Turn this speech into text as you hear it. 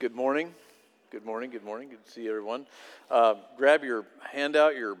Good morning. Good morning. Good morning. Good to see everyone. Grab your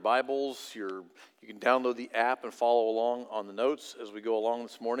handout, your Bibles. You can download the app and follow along on the notes as we go along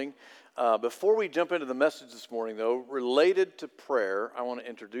this morning. Before we jump into the message this morning, though, related to prayer, I want to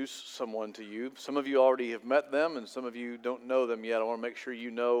introduce someone to you. Some of you already have met them, and some of you don't know them yet. I want to make sure you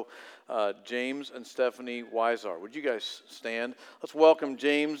know James and Stephanie Weisar. Would you guys stand? Let's welcome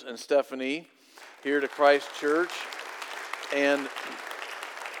James and Stephanie here to Christ Church.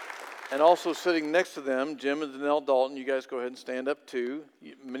 And also sitting next to them, Jim and Danelle Dalton. You guys go ahead and stand up too.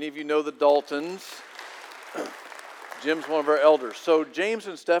 Many of you know the Daltons. Jim's one of our elders. So James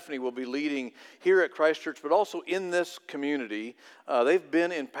and Stephanie will be leading here at Christ Church, but also in this community. They've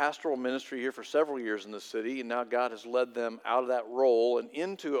been in pastoral ministry here for several years in the city, and now God has led them out of that role and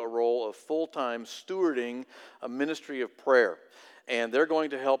into a role of full-time stewarding a ministry of prayer. And they're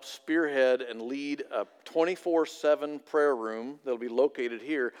going to help spearhead and lead a 24/7 prayer room that'll be located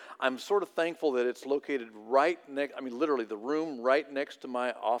here. I'm sort of thankful that it's located right next, literally the room right next to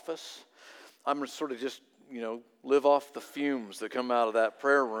my office. I'm sort of just, live off the fumes that come out of that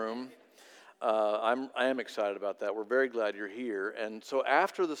prayer room. I am excited about that. We're very glad you're here. And so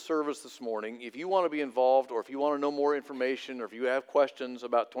after the service this morning, if you want to be involved or if you want to know more information or if you have questions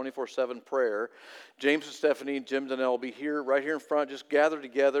about 24/7 prayer, James and Stephanie, Jim and Danelle will be here, right here in front. Just gather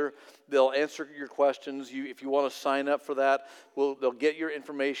together. They'll answer your questions. If you want to sign up for that, they'll get your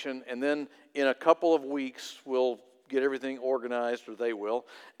information. And then in a couple of weeks, we'll get everything organized, or they will,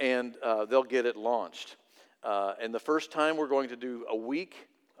 and they'll get it launched. And the first time we're going to do a week,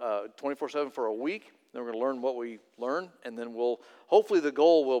 24/7 for a week. Then we're going to learn what we learn, and then hopefully the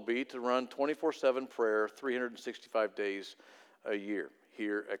goal will be to run 24/7 prayer 365 days a year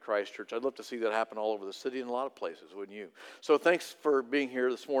here at Christ Church. I'd love to see that happen all over the city and a lot of places, wouldn't you? So thanks for being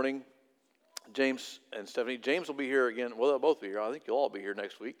here this morning, James and Stephanie. James will be here again. Well, they'll both be here. I think you'll all be here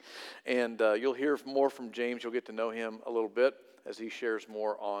next week. And you'll hear more from James. You'll get to know him a little bit as he shares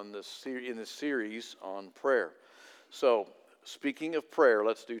more in this series on prayer. So, speaking of prayer,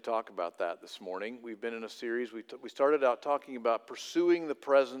 let's talk about that this morning. We've been in a series. We started out talking about pursuing the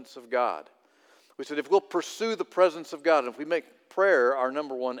presence of God. We said if we'll pursue the presence of God, and if we make prayer our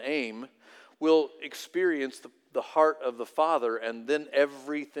number one aim, we'll experience the heart of the Father, and then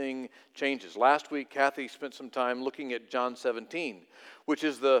everything changes. Last week, Kathy spent some time looking at John 17, which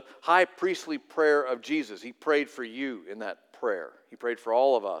is the high priestly prayer of Jesus. He prayed for you in that prayer. He prayed for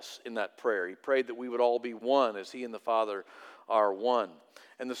all of us in that prayer. He prayed that we would all be one as He and the Father are one.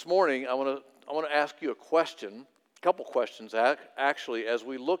 And this morning, I want to ask you a couple questions actually, as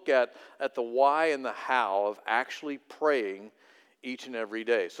we look at the why and the how of actually praying each and every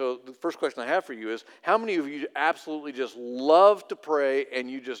day. So the first question I have for you is, how many of you absolutely just love to pray and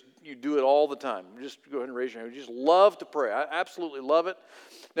you do it all the time? Just go ahead and raise your hand. You just love to pray. I absolutely love it.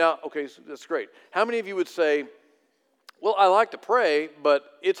 Now, okay, so that's great. How many of you would say, well, I like to pray,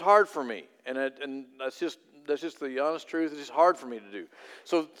 but it's hard for me, and that's just the honest truth. It's just hard for me to do.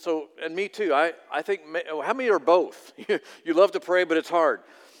 So, and me too. I think, how many are both? You love to pray, but it's hard.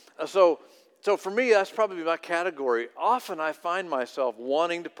 So for me, that's probably my category. Often I find myself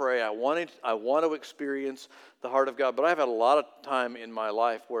wanting to pray. I want to experience the heart of God. But I've had a lot of time in my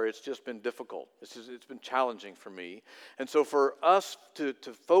life where it's just been difficult. It's been challenging for me. And so for us to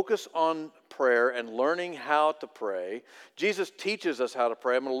focus on prayer and learning how to pray, Jesus teaches us how to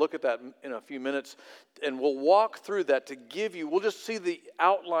pray. I'm going to look at that in a few minutes. And we'll walk through that we'll just see the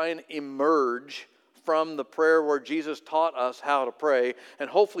outline emerge from the prayer where Jesus taught us how to pray, and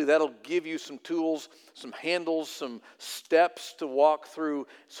hopefully that'll give you some tools, some handles, some steps to walk through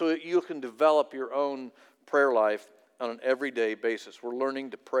so that you can develop your own prayer life on an everyday basis. We're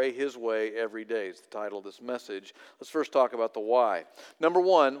learning to pray His way every day is the title of this message. Let's first talk about the why. Number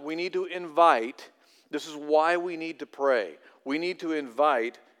one, we need to invite. This is why we need to pray. We need to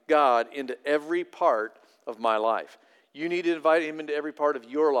invite God into every part of my life. You need to invite Him into every part of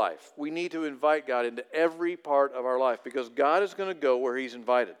your life. We need to invite God into every part of our life because God is going to go where He's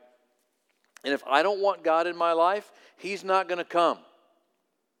invited. And if I don't want God in my life, He's not going to come.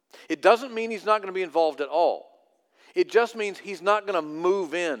 It doesn't mean He's not going to be involved at all. It just means He's not going to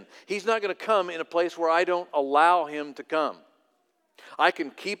move in. He's not going to come in a place where I don't allow Him to come. I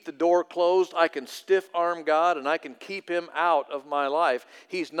can keep the door closed, I can stiff-arm God, and I can keep Him out of my life.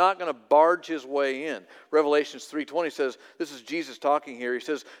 He's not going to barge His way in. Revelations 3:20 says, this is Jesus talking here, He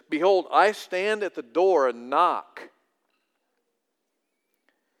says, "Behold, I stand at the door and knock.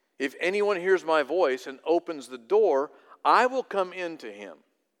 If anyone hears my voice and opens the door, I will come into him.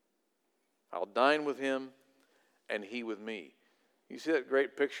 I'll dine with him and he with me." You see that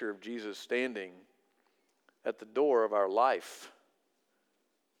great picture of Jesus standing at the door of our life.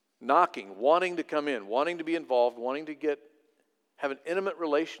 knocking, wanting to come in, wanting to be involved, wanting to have an intimate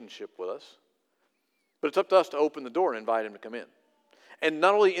relationship with us. But it's up to us to open the door and invite him to come in. And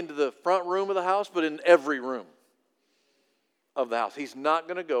not only into the front room of the house, but in every room of the house. He's not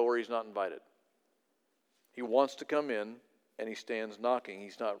going to go where he's not invited. He wants to come in, and he stands knocking.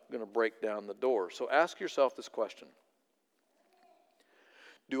 He's not going to break down the door. So ask yourself this question.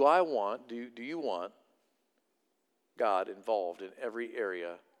 Do you want God involved in every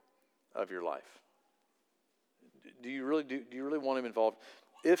area of your life? Do you really want him involved?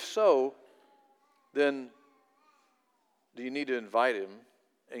 If so, then do you need to invite him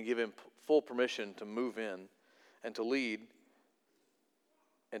and give him full permission to move in and to lead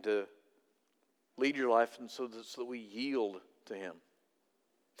your life, and so that we yield to him?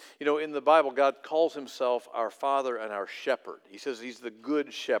 You know, in the Bible, God calls himself our Father and our Shepherd. He says he's the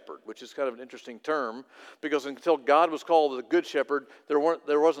Good Shepherd, which is kind of an interesting term, because until God was called the Good Shepherd, it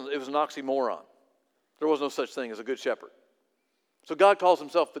was an oxymoron. There was no such thing as a Good Shepherd. So God calls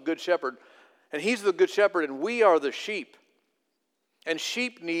himself the Good Shepherd, and he's the Good Shepherd, and we are the sheep. And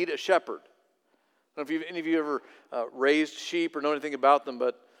sheep need a shepherd. I don't know if any of you ever raised sheep or know anything about them,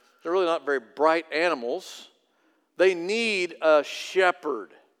 but they're really not very bright animals. They need a shepherd.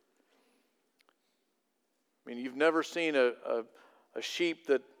 I mean, you've never seen a sheep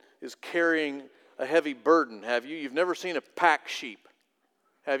that is carrying a heavy burden, have you? You've never seen a pack sheep,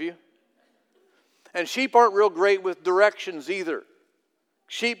 have you? And sheep aren't real great with directions either.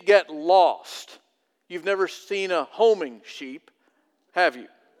 Sheep get lost. You've never seen a homing sheep, have you?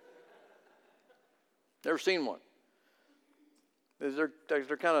 Never seen one.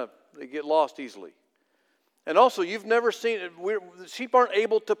 They get lost easily. And also, you've never seen, sheep aren't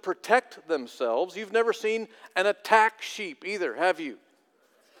able to protect themselves. You've never seen an attack sheep either, have you?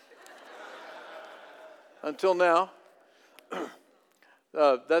 Until now.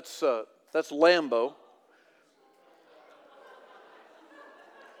 That's Lambo.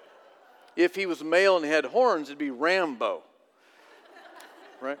 If he was male and had horns, it'd be Rambo.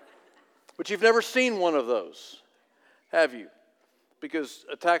 Right? But you've never seen one of those, have you? Because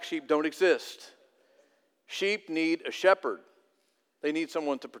attack sheep don't exist. Sheep need a shepherd. They need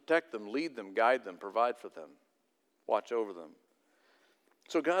someone to protect them, lead them, guide them, provide for them, watch over them.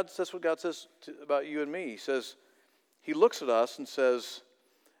 So that's what God says about you and me. He says, he looks at us and says,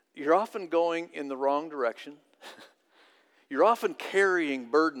 you're often going in the wrong direction. You're often carrying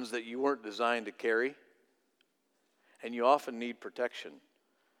burdens that you weren't designed to carry. And you often need protection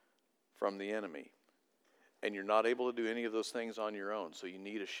from the enemy. And you're not able to do any of those things on your own, so you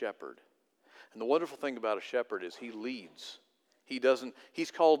need a shepherd. And the wonderful thing about a shepherd is he leads.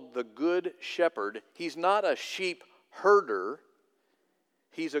 He's called the Good Shepherd. He's not a sheep herder.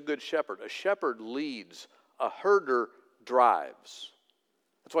 He's a good shepherd. A shepherd leads. A herder drives.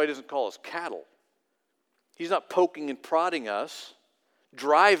 That's why he doesn't call us cattle. He's not poking and prodding us,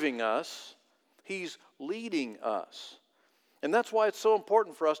 driving us. He's leading us. And that's why it's so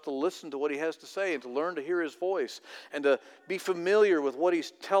important for us to listen to what he has to say and to learn to hear his voice and to be familiar with what he's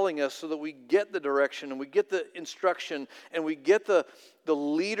telling us so that we get the direction and we get the instruction and we get the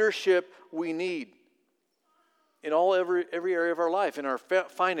leadership we need in every area of our life, in our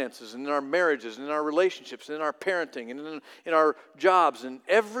finances, and in our marriages, and in our relationships, and in our parenting, and in our jobs. In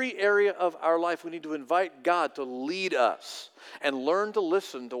every area of our life, we need to invite God to lead us and learn to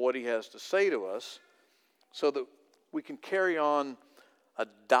listen to what he has to say to us so that we can carry on a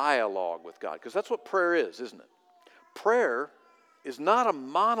dialogue with God. Because that's what prayer is, isn't it? Prayer is not a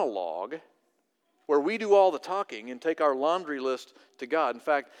monologue where we do all the talking and take our laundry list to God. In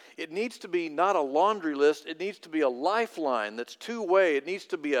fact, it needs to be not a laundry list, it needs to be a lifeline that's two-way. It needs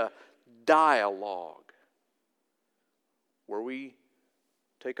to be a dialogue where we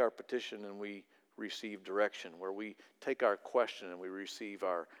take our petition and we receive direction, where we take our question and we receive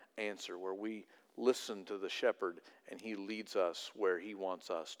our answer, where we listen to the shepherd and he leads us where he wants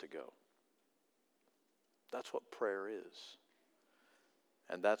us to go. That's what prayer is.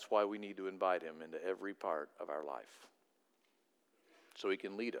 And that's why we need to invite him into every part of our life, so he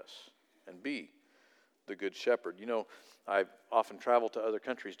can lead us and be the Good Shepherd. You know, I've often traveled to other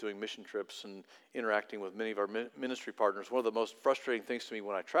countries doing mission trips and interacting with many of our ministry partners. One of the most frustrating things to me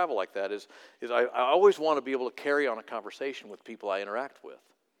when I travel like that is I always want to be able to carry on a conversation with people I interact with.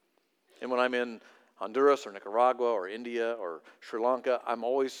 And when I'm in Honduras or Nicaragua or India or Sri Lanka, I'm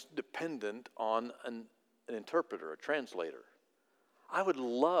always dependent on an interpreter, a translator. I would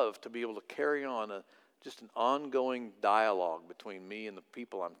love to be able to carry on just an ongoing dialogue between me and the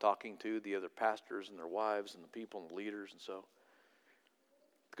people I'm talking to, the other pastors and their wives and the people and the leaders. And so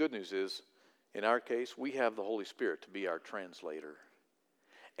the good news is, in our case, we have the Holy Spirit to be our translator.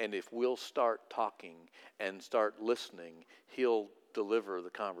 And if we'll start talking and start listening, He'll deliver the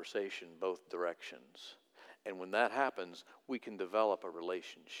conversation both directions. And when that happens, we can develop a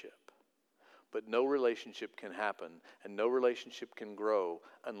relationship. But no relationship can happen and no relationship can grow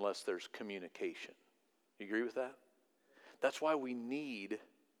unless there's communication. You agree with that? That's why we need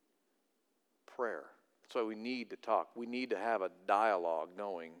prayer. That's why we need to talk. We need to have a dialogue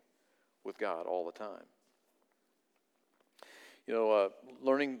going with God all the time. You know,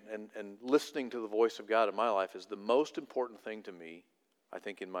 learning and listening to the voice of God in my life is the most important thing to me, I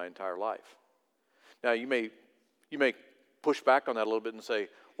think, in my entire life. Now, you may push back on that a little bit and say,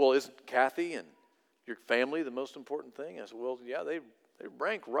 well, isn't Kathy and your family the most important thing? I said, well, yeah, they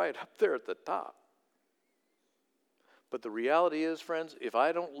rank right up there at the top. But the reality is, friends, if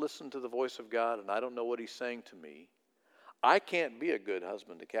I don't listen to the voice of God and I don't know what He's saying to me, I can't be a good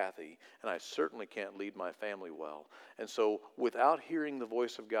husband to Kathy, and I certainly can't lead my family well. And so without hearing the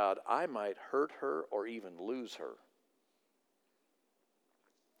voice of God, I might hurt her or even lose her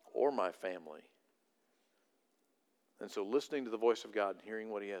or my family. And so listening to the voice of God and hearing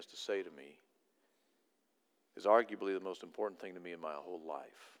what He has to say to me is arguably the most important thing to me in my whole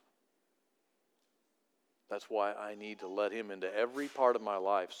life. That's why I need to let Him into every part of my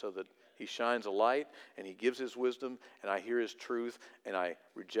life so that He shines a light and He gives His wisdom and I hear His truth and I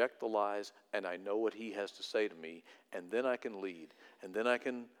reject the lies and I know what He has to say to me, and then I can lead and then I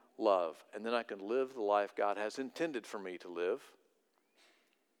can love and then I can live the life God has intended for me to live,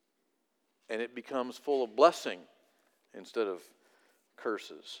 and it becomes full of blessing instead of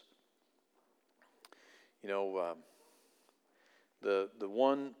curses. You know, the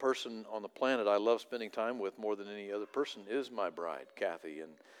one person on the planet I love spending time with more than any other person is my bride, Kathy,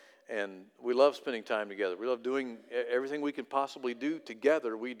 and we love spending time together. We love doing everything we can possibly do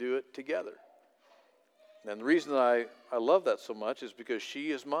together. We do it together. And the reason I love that so much is because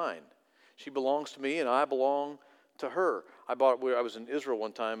she is mine. She belongs to me and I belong to her. I was in Israel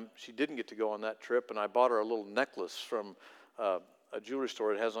one time. She didn't get to go on that trip, and I bought her a little necklace from a jewelry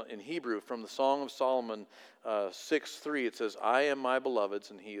store. It has in Hebrew from the Song of Solomon 6:3. It says, "I am my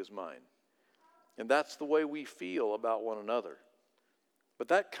beloved's and he is mine." And that's the way we feel about one another. But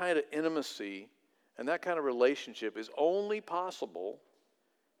that kind of intimacy and that kind of relationship is only possible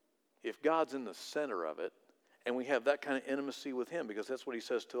if God's in the center of it and we have that kind of intimacy with Him, because that's what He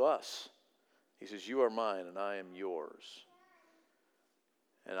says to us. He says, "You are mine and I am yours."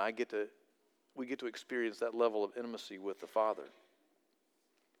 And we get to experience that level of intimacy with the Father.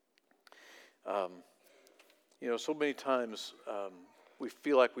 You know, so many times we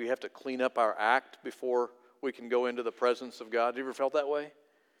feel like we have to clean up our act before we can go into the presence of God. Have you ever felt that way?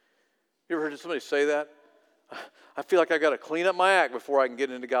 You ever heard somebody say that? I feel like I got to clean up my act before I can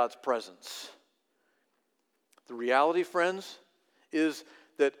get into God's presence. The reality, friends, is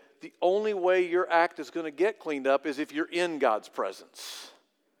that the only way your act is going to get cleaned up is if you're in God's presence.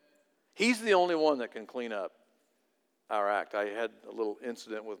 He's the only one that can clean up our act. I had a little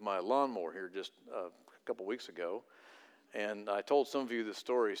incident with my lawnmower here just a couple weeks ago, and I told some of you this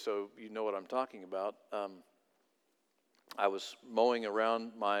story so you know what I'm talking about. I was mowing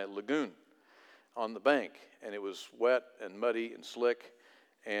around my lagoon on the bank, and it was wet and muddy and slick,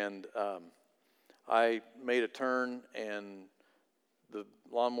 and I made a turn, and the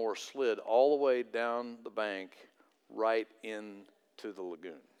lawnmower slid all the way down the bank right into the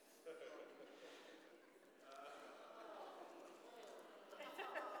lagoon.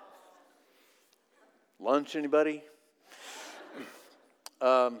 Lunch, anybody?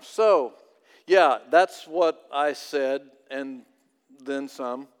 Yeah, that's what I said, and then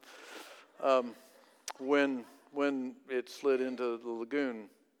some, when it slid into the lagoon.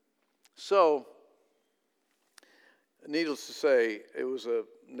 So, needless to say, it was a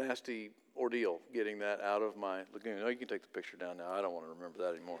nasty ordeal getting that out of my lagoon. Oh, you can take the picture down now. I don't want to remember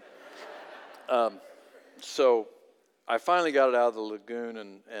that anymore. So, I finally got it out of the lagoon,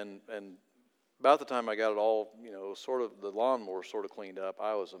 and about the time I got it all, sort of the lawnmower sort of cleaned up,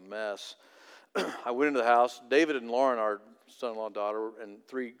 I was a mess. I went into the house. David and Lauren, our son-in-law, daughter, and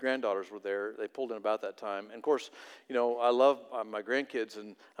 3 granddaughters were there. They pulled in about that time. And, of course, I love my grandkids.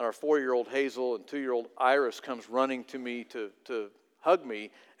 And our 4-year-old Hazel and 2-year-old Iris comes running to me to hug me.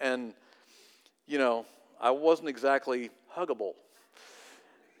 And, I wasn't exactly huggable.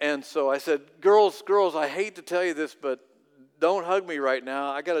 And so I said, girls, I hate to tell you this, but don't hug me right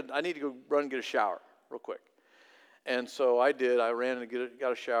now. I need to go run and get a shower real quick. And so I did. I ran and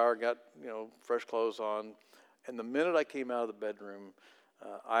got a shower, got fresh clothes on. And the minute I came out of the bedroom,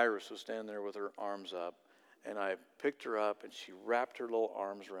 Iris was standing there with her arms up. And I picked her up, and she wrapped her little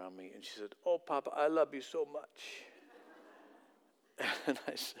arms around me. And she said, "Oh, Papa, I love you so much." And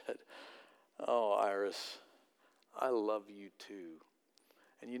I said, "Oh, Iris, I love you too."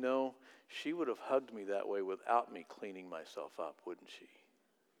 And you know, she would have hugged me that way without me cleaning myself up, wouldn't she?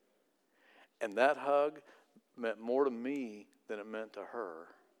 And that hug meant more to me than it meant to her.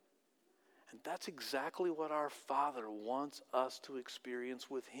 And that's exactly what our Father wants us to experience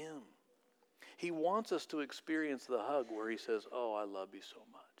with Him. He wants us to experience the hug where He says, "Oh, I love you so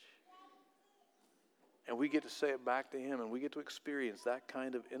much." And we get to say it back to Him, and we get to experience that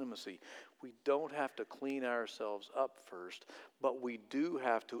kind of intimacy. We don't have to clean ourselves up first, but we do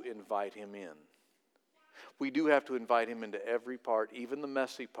have to invite Him in. We do have to invite Him into every part, even the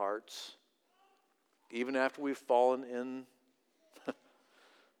messy parts, even after we've fallen in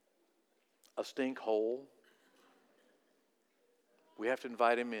a stink hole. We have to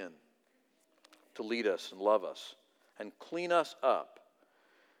invite Him in to lead us and love us and clean us up.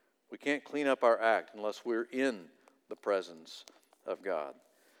 We can't clean up our act unless we're in the presence of God.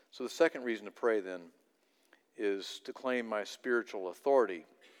 So the second reason to pray then is to claim my spiritual authority.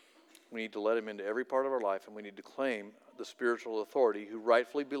 We need to let Him into every part of our life, and we need to claim the spiritual authority who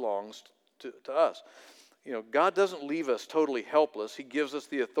rightfully belongs to us. You know, God doesn't leave us totally helpless. He gives us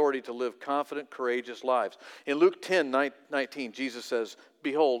the authority to live confident, courageous lives. In Luke 10:19, Jesus says,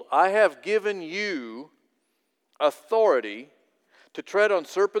 "Behold, I have given you authority to tread on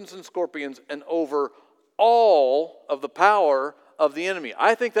serpents and scorpions and over all of the power of the enemy."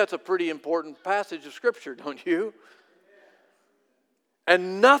 I think that's a pretty important passage of Scripture, don't you?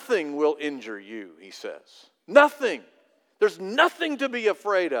 "And nothing will injure you," He says. Nothing. There's nothing to be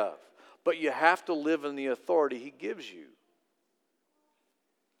afraid of. But you have to live in the authority He gives you.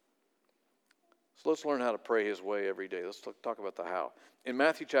 So let's learn how to pray His way every day. Let's talk about the how. In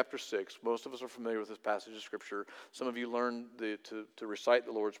Matthew chapter 6, most of us are familiar with this passage of Scripture. Some of you learned to recite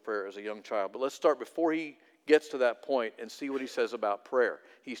the Lord's Prayer as a young child. But let's start before He gets to that point and see what He says about prayer.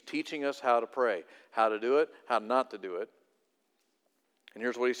 He's teaching us how to pray, how to do it, how not to do it. And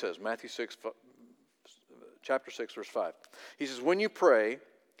here's what He says, chapter 6, verse 5. He says, "When you pray,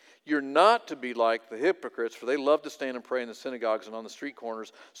 you're not to be like the hypocrites, for they love to stand and pray in the synagogues and on the street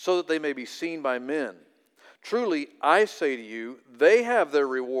corners, so that they may be seen by men. Truly, I say to you, they have their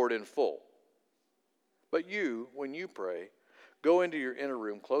reward in full. But you, when you pray, go into your inner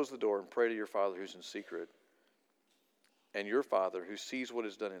room, close the door, and pray to your Father who's in secret. And your Father, who sees what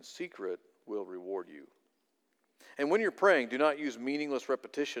is done in secret, will reward you. And when you're praying, do not use meaningless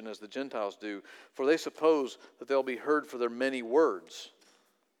repetition as the Gentiles do, for they suppose that they'll be heard for their many words.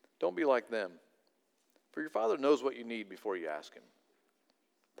 Don't be like them, for your Father knows what you need before you ask Him.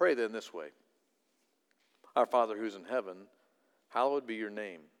 Pray then this way: Our Father who's in heaven, hallowed be your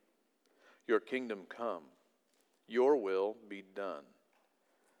name. Your kingdom come. Your will be done,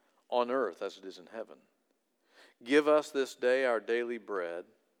 on earth as it is in heaven. Give us this day our daily bread,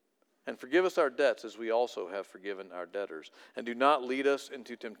 and forgive us our debts as we also have forgiven our debtors. And do not lead us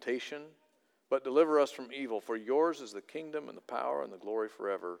into temptation, but deliver us from evil. For yours is the kingdom and the power and the glory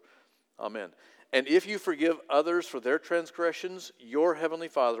forever. Amen. And if you forgive others for their transgressions, your heavenly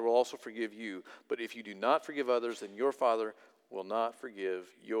Father will also forgive you. But if you do not forgive others, then your Father will not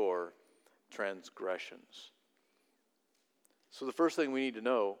forgive your transgressions." So the first thing we need to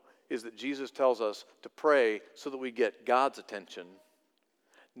know is that Jesus tells us to pray so that we get God's attention,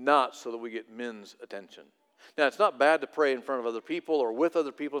 not so that we get men's attention. Now, it's not bad to pray in front of other people or with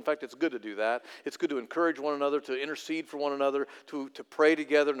other people. In fact, it's good to do that. It's good to encourage one another, to intercede for one another, to pray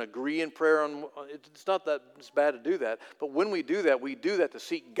together and agree in prayer. It's not that it's bad to do that. But when we do that to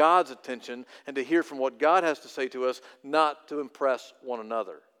seek God's attention and to hear from what God has to say to us, not to impress one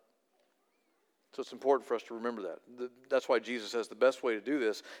another. So it's important for us to remember that. That's why Jesus says the best way to do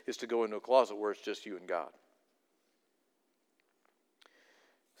this is to go into a closet where it's just you and God.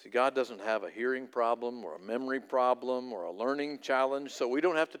 See, God doesn't have a hearing problem or a memory problem or a learning challenge, so we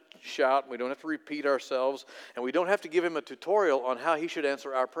don't have to shout, we don't have to repeat ourselves, and we don't have to give Him a tutorial on how He should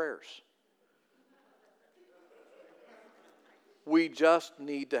answer our prayers. We just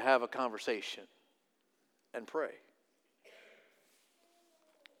need to have a conversation and pray.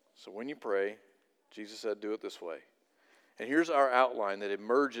 So when you pray, Jesus said, do it this way. And here's our outline that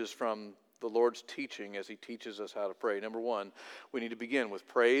emerges from the Lord's teaching as He teaches us how to pray. Number one, we need to begin with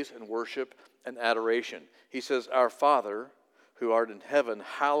praise and worship and adoration. He says, Our Father, who art in heaven,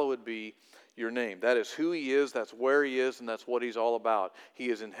 hallowed be your name. That is who He is, that's where He is, and that's what He's all about. He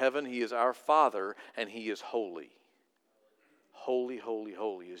is in heaven, He is our Father, and He is holy. Holy, holy,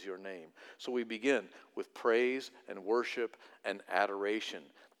 holy is your name. So we begin with praise and worship and adoration.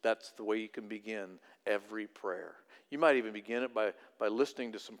 That's the way you can begin every prayer. You might even begin it by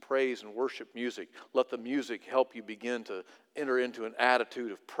listening to some praise and worship music. Let the music help you begin to enter into an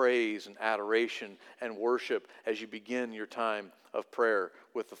attitude of praise and adoration and worship as you begin your time of prayer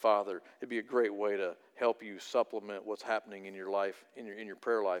with the Father. It'd be a great way to help you supplement what's happening in your life, in your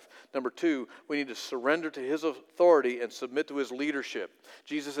prayer life. Number 2, we need to surrender to His authority and submit to His leadership.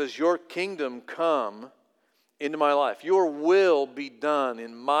 Jesus says, your kingdom come into my life. Your will be done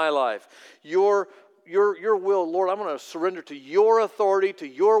in my life. Your will, Lord, I'm going to surrender to your authority, to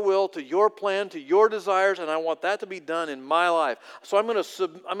your will, to your plan, to your desires, and I want that to be done in my life. So I'm going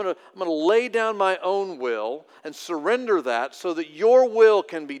to lay down my own will and surrender that so that your will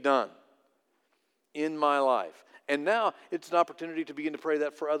can be done in my life. And now it's an opportunity to begin to pray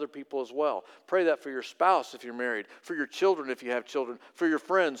that for other people as well. Pray that for your spouse if you're married, for your children if you have children, for your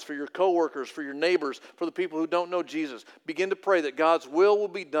friends, for your coworkers, for your neighbors, for the people who don't know Jesus. Begin to pray that God's will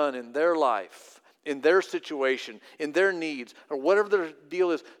be done in their life, in their situation, in their needs, or whatever their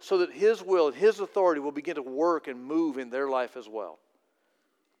deal is, so that His will and His authority will begin to work and move in their life as well.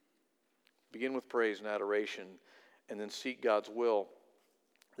 Begin with praise and adoration, and then seek God's will,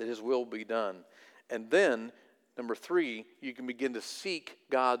 that His will be done. And then, number 3, you can begin to seek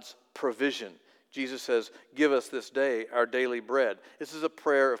God's provision. Jesus says, give us this day our daily bread. This is a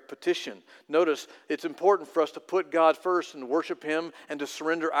prayer of petition. Notice, it's important for us to put God first and worship Him and to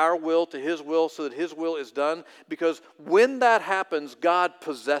surrender our will to His will so that His will is done. Because when that happens, God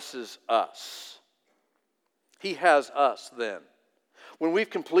possesses us. He has us then. When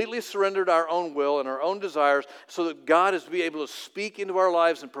we've completely surrendered our own will and our own desires so that God is to be able to speak into our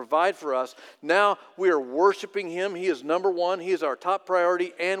lives and provide for us, now we are worshiping Him. He is number one. He is our top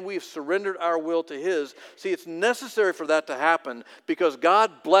priority, and we've surrendered our will to His. See, it's necessary for that to happen because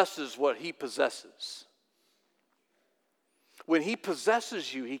God blesses what He possesses. When He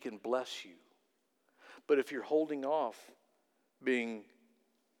possesses you, He can bless you. But if you're holding off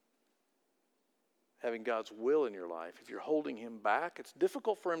having God's will in your life, if you're holding Him back, it's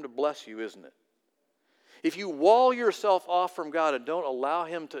difficult for Him to bless you, isn't it? If you wall yourself off from God and don't allow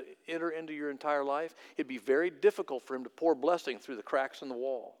Him to enter into your entire life, it'd be very difficult for Him to pour blessing through the cracks in the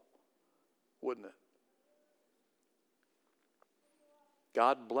wall, wouldn't it?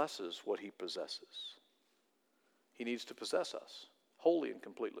 God blesses what He possesses. He needs to possess us wholly and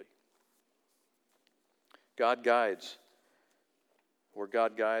completely. God guides. Where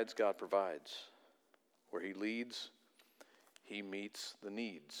God guides, God provides. Where He leads, He meets the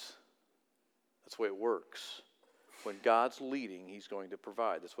needs. That's the way it works. When God's leading, He's going to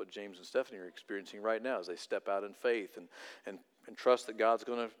provide. That's what James and Stephanie are experiencing right now as they step out in faith and trust that God's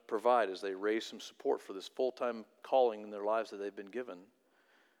going to provide as they raise some support for this full-time calling in their lives that they've been given.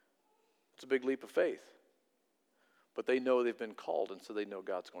 It's a big leap of faith. But they know they've been called, and so they know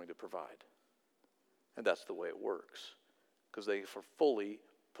God's going to provide. And that's the way it works. Because they are fully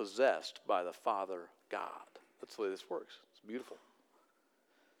possessed by the Father God. That's the way this works. It's beautiful.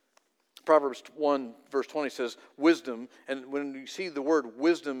 Proverbs 1 verse 20 says wisdom, and when you see the word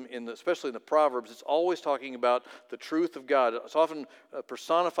wisdom, especially in the Proverbs, it's always talking about the truth of God. It's often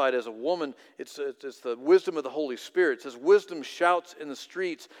personified as a woman. It's the wisdom of the Holy Spirit. It says, wisdom shouts in the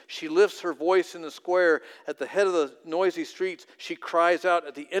streets. She lifts her voice in the square. At the head of the noisy streets, she cries out.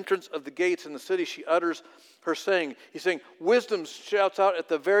 At the entrance of the gates in the city, she utters her saying. He's saying, wisdom shouts out at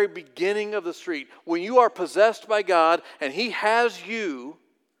the very beginning of the street. When you are possessed by God and He has you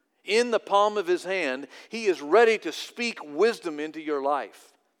in the palm of His hand, He is ready to speak wisdom into your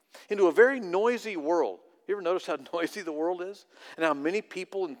life, into a very noisy world. You ever notice how noisy the world is? And how many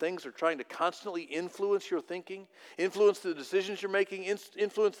people and things are trying to constantly influence your thinking, influence the decisions you're making,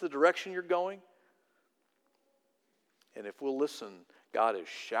 influence the direction you're going? And if we'll listen, God is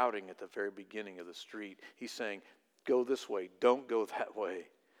shouting at the very beginning of the street. He's saying, go this way, don't go that way.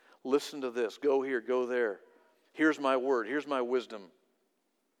 Listen to this, go here, go there. Here's my word, here's my wisdom.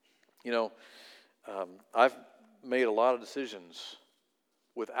 You know, I've made a lot of decisions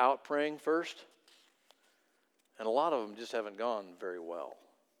without praying first, and a lot of them just haven't gone very well.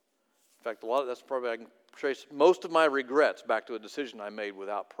 In fact, that's probably, I can trace most of my regrets back to a decision I made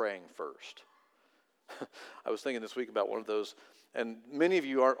without praying first. I was thinking this week about one of those, and many of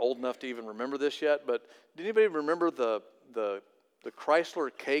you aren't old enough to even remember this yet, but did anybody remember the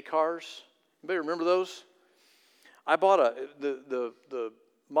Chrysler K cars? Anybody remember those? I bought the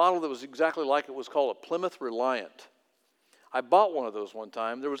model that was exactly like it was called a Plymouth Reliant. I bought one of those one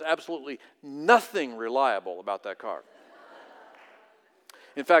time. There was absolutely nothing reliable about that car.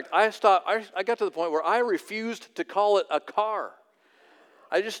 In fact, I got to the point where I refused to call it a car.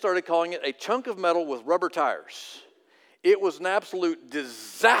 I just started calling it a chunk of metal with rubber tires. It was an absolute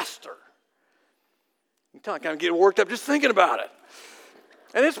disaster. I'm kind of getting worked up just thinking about it.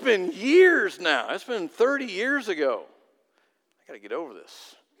 And it's been years now. It's been 30 years ago. I got to get over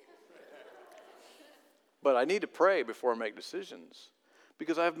this. But I need to pray before I make decisions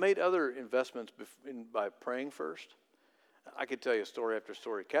because I've made other investments by praying first. I could tell you story after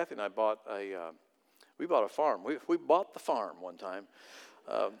story. Kathy and I bought a farm. We bought the farm one time.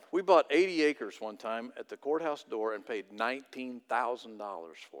 We bought 80 acres one time at the courthouse door and paid $19,000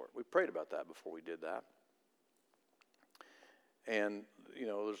 for it. We prayed about that before we did that. And,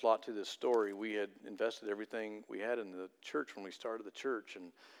 there's a lot to this story. We had invested everything we had in the church when we started the church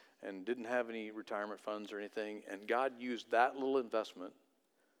and didn't have any retirement funds or anything. And God used that little investment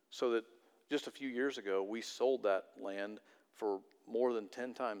so that just a few years ago, we sold that land for more than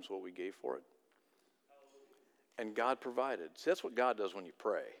 10 times what we gave for it. And God provided. See, that's what God does when you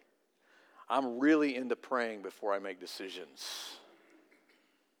pray. I'm really into praying before I make decisions.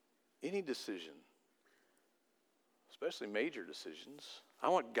 Any decision, especially major decisions. I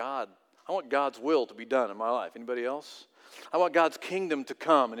want God's will to be done in my life. Anybody else? I want God's kingdom to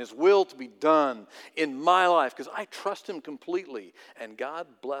come and His will to be done in my life because I trust Him completely. And God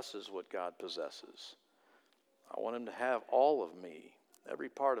blesses what God possesses. I want Him to have all of me, every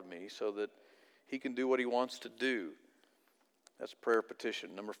part of me, so that He can do what He wants to do. That's prayer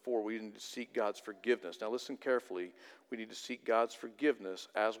petition. Number 4, we need to seek God's forgiveness. Now listen carefully. We need to seek God's forgiveness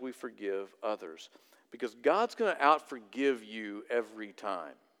as we forgive others. Because God's going to out-forgive you every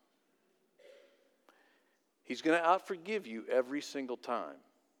time. He's going to out-forgive you every single time.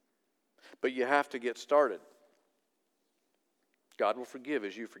 But you have to get started. God will forgive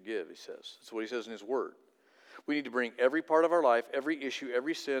as you forgive, He says. That's what He says in His Word. We need to bring every part of our life, every issue,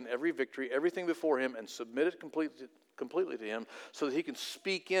 every sin, every victory, everything before Him and submit it completely to Him so that He can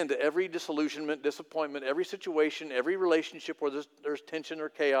speak into every disillusionment, disappointment, every situation, every relationship where there's tension or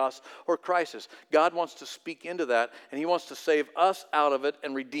chaos or crisis. God wants to speak into that, and He wants to save us out of it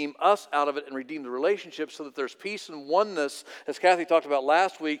and redeem us out of it and redeem the relationship so that there's peace and oneness, as Kathy talked about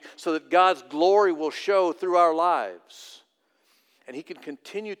last week, so that God's glory will show through our lives. And He can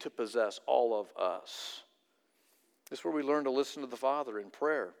continue to possess all of us. This is where we learn to listen to the Father in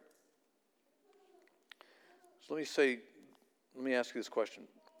prayer. So let me ask you this question.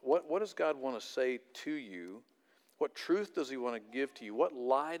 What does God want to say to you? What truth does He want to give to you? What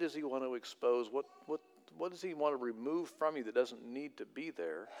lie does He want to expose? What does He want to remove from you that doesn't need to be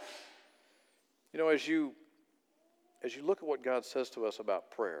there? As you look at what God says to us about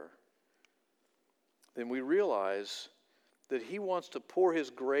prayer, then we realize that He wants to pour His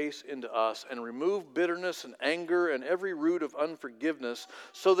grace into us and remove bitterness and anger and every root of unforgiveness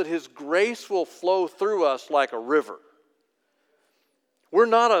so that His grace will flow through us like a river. We're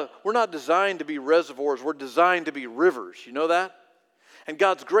not designed to be reservoirs. We're designed to be rivers. You know that? And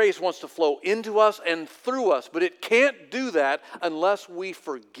God's grace wants to flow into us and through us, but it can't do that unless we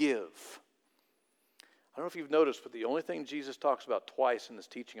forgive. I don't know if you've noticed, but the only thing Jesus talks about twice in this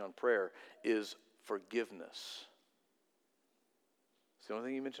teaching on prayer is forgiveness. It's the only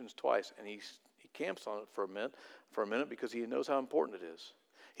thing He mentions twice, and he camps on it for a minute because He knows how important it is.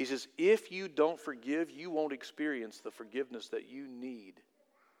 He says, if you don't forgive, you won't experience the forgiveness that you need.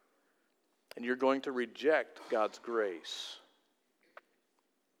 And you're going to reject God's grace.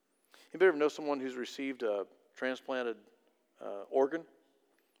 Anybody ever know someone who's received a transplanted organ?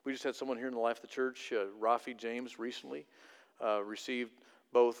 We just had someone here in the Life of the Church, Rafi James, recently received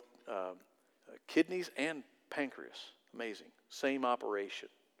both kidneys and pancreas. Amazing. Same operation.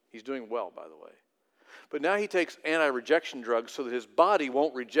 He's doing well, by the way. But now he takes anti-rejection drugs so that his body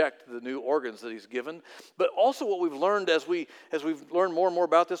won't reject the new organs that he's given. But also what we've learned as we've learned more and more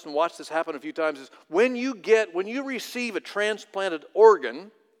about this and watched this happen a few times is when you receive a transplanted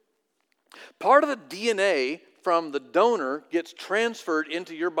organ, part of the DNA from the donor gets transferred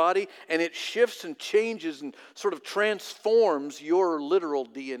into your body and it shifts and changes and sort of transforms your literal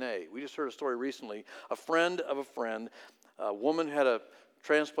DNA. We just heard a story recently. A friend of a friend, a woman had a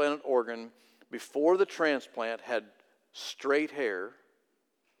transplanted organ. Before the transplant, had straight hair.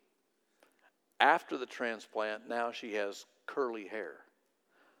 After the transplant, now she has curly hair.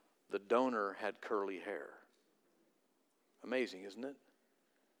 The donor had curly hair. Amazing, isn't it?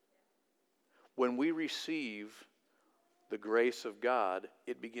 When we receive the grace of God,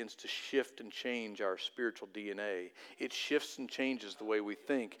 it begins to shift and change our spiritual DNA. It shifts and changes the way we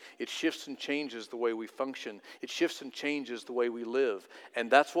think. It shifts and changes the way we function. It shifts and changes the way we live. And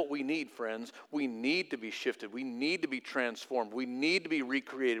that's what we need, friends. We need to be shifted. We need to be transformed. We need to be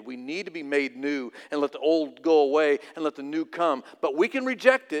recreated. We need to be made new and let the old go away and let the new come. But we can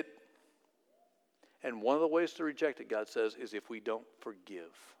reject it. And one of the ways to reject it, God says, is if we don't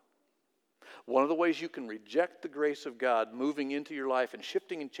forgive. One of the ways you can reject the grace of God moving into your life and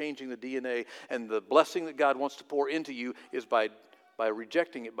shifting and changing the DNA and the blessing that God wants to pour into you is by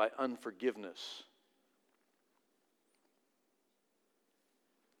rejecting it by unforgiveness.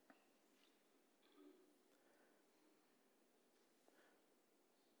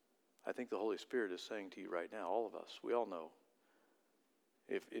 I think the Holy Spirit is saying to you right now, all of us, we all know.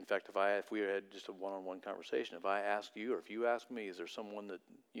 If we had just a one-on-one conversation, if I asked you or if you asked me, is there someone that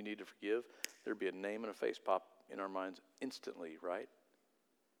you need to forgive? There'd be a name and a face pop in our minds instantly, right?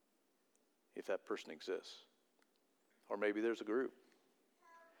 If that person exists. Or maybe there's a group.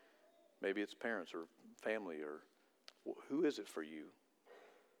 Maybe it's parents or family, or who is it for you?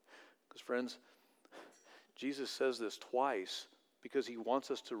 Because friends, Jesus says this twice because he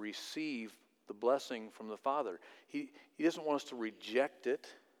wants us to receive the blessing from the Father. He doesn't want us to reject it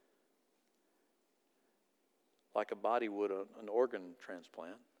like a body would an organ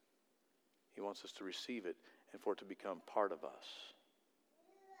transplant. He wants us to receive it and for it to become part of us.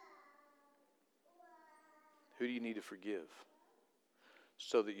 Who do you need to forgive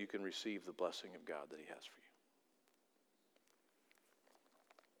so that you can receive the blessing of God that he has for you?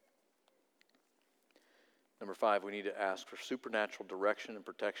 Number 5, we need to ask for supernatural direction and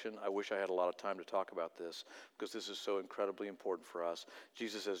protection. I wish I had a lot of time to talk about this because this is so incredibly important for us.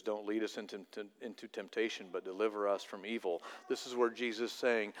 Jesus says, don't lead us into temptation, but deliver us from evil. This is where Jesus is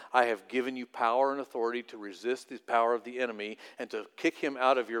saying, I have given you power and authority to resist the power of the enemy and to kick him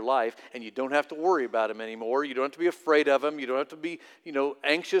out of your life, and you don't have to worry about him anymore. You don't have to be afraid of him. You don't have to be,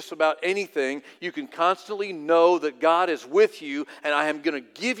 anxious about anything. You can constantly know that God is with you, and I am going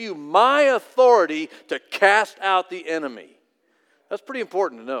to give you my authority to cast out the enemy. That's pretty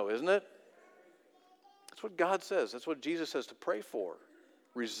important to know, isn't it? That's what God says. That's what Jesus says to pray for.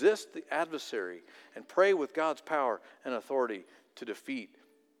 Resist the adversary and pray with God's power and authority to defeat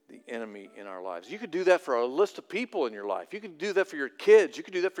the enemy in our lives. You could do that for a list of people in your life. You could do that for your kids. You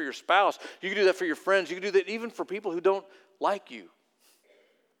could do that for your spouse. You could do that for your friends. You could do that even for people who don't like you.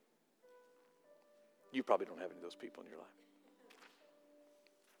 You probably don't have any of those people in your life.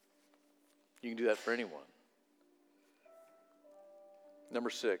 You can do that for anyone. Number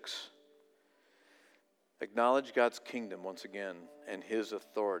 6, acknowledge God's kingdom once again and his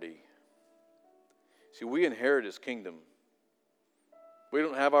authority. See, we inherit his kingdom. We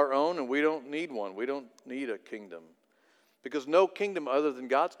don't have our own and we don't need one. We don't need a kingdom. Because no kingdom other than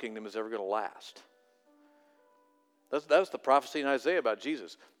God's kingdom is ever going to last. That's the prophecy in Isaiah about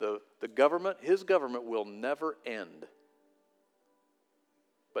Jesus. The government, his government will never end.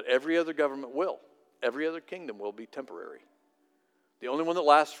 But every other government will. Every other kingdom will be temporary. The only one that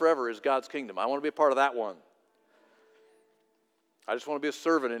lasts forever is God's kingdom. I want to be a part of that one. I just want to be a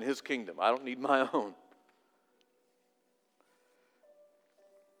servant in his kingdom. I don't need my own.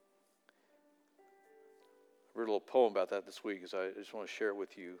 I wrote a little poem about that this week, because I just want to share it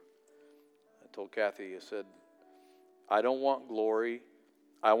with you. I told Kathy, I said, I don't want glory.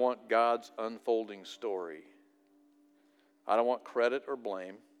 I want God's unfolding story. I don't want credit or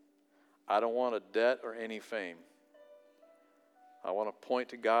blame. I don't want a debt or any fame. I want to point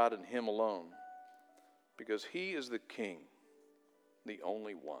to God and him alone, because he is the king, the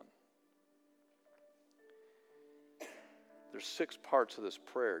only one. There's 6 parts of this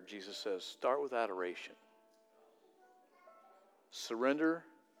prayer. Jesus says, start with adoration. Surrender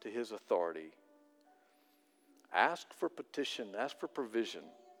to his authority. Ask for petition. Ask for provision.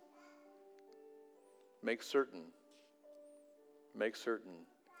 Make certain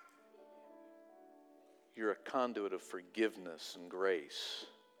you're a conduit of forgiveness and grace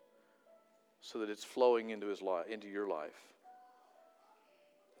so that it's flowing into into your life.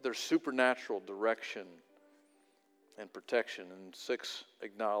 There's supernatural direction and protection. And 6,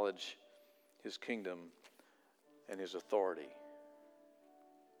 acknowledge his kingdom and his authority.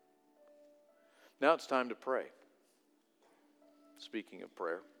 Now it's time to pray. Speaking of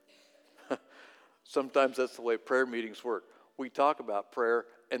prayer, sometimes that's the way prayer meetings work. We talk about prayer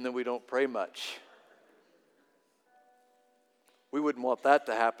and then we don't pray much. We wouldn't want that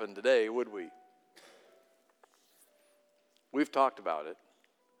to happen today, would we? We've talked about it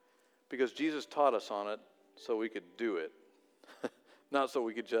because Jesus taught us on it so we could do it, not so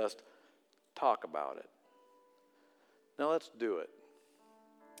we could just talk about it. Now let's do it.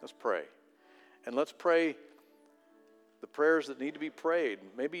 Let's pray. And let's pray the prayers that need to be prayed.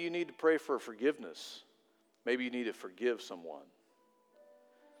 Maybe you need to pray for forgiveness. Maybe you need to forgive someone.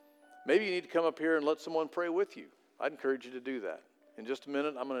 Maybe you need to come up here and let someone pray with you. I'd encourage you to do that. In just a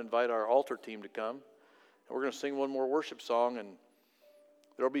minute, I'm going to invite our altar team to come. And we're going to sing one more worship song. And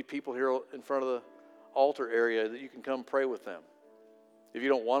there will be people here in front of the altar area that you can come pray with them. If you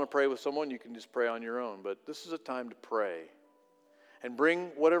don't want to pray with someone, you can just pray on your own. But this is a time to pray and bring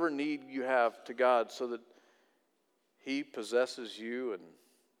whatever need you have to God so that He possesses you and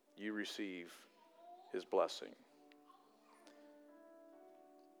you receive His blessing.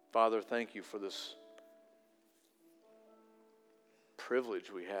 Father, thank you for this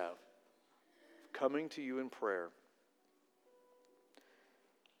privilege we have coming to you in prayer.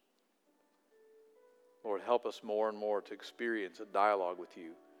 Lord, help us more and more to experience a dialogue with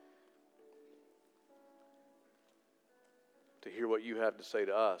you, to hear what you have to say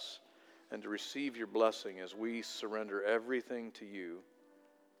to us, and to receive your blessing as we surrender everything to you,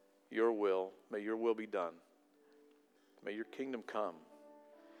 your will. May your will be done. May your kingdom come.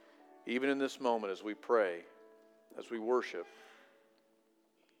 Even in this moment as we pray, as we worship,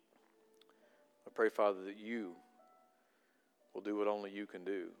 I pray, Father, that you will do what only you can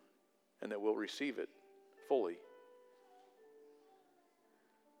do, and that we'll receive it fully.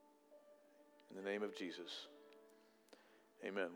 In the name of Jesus, amen.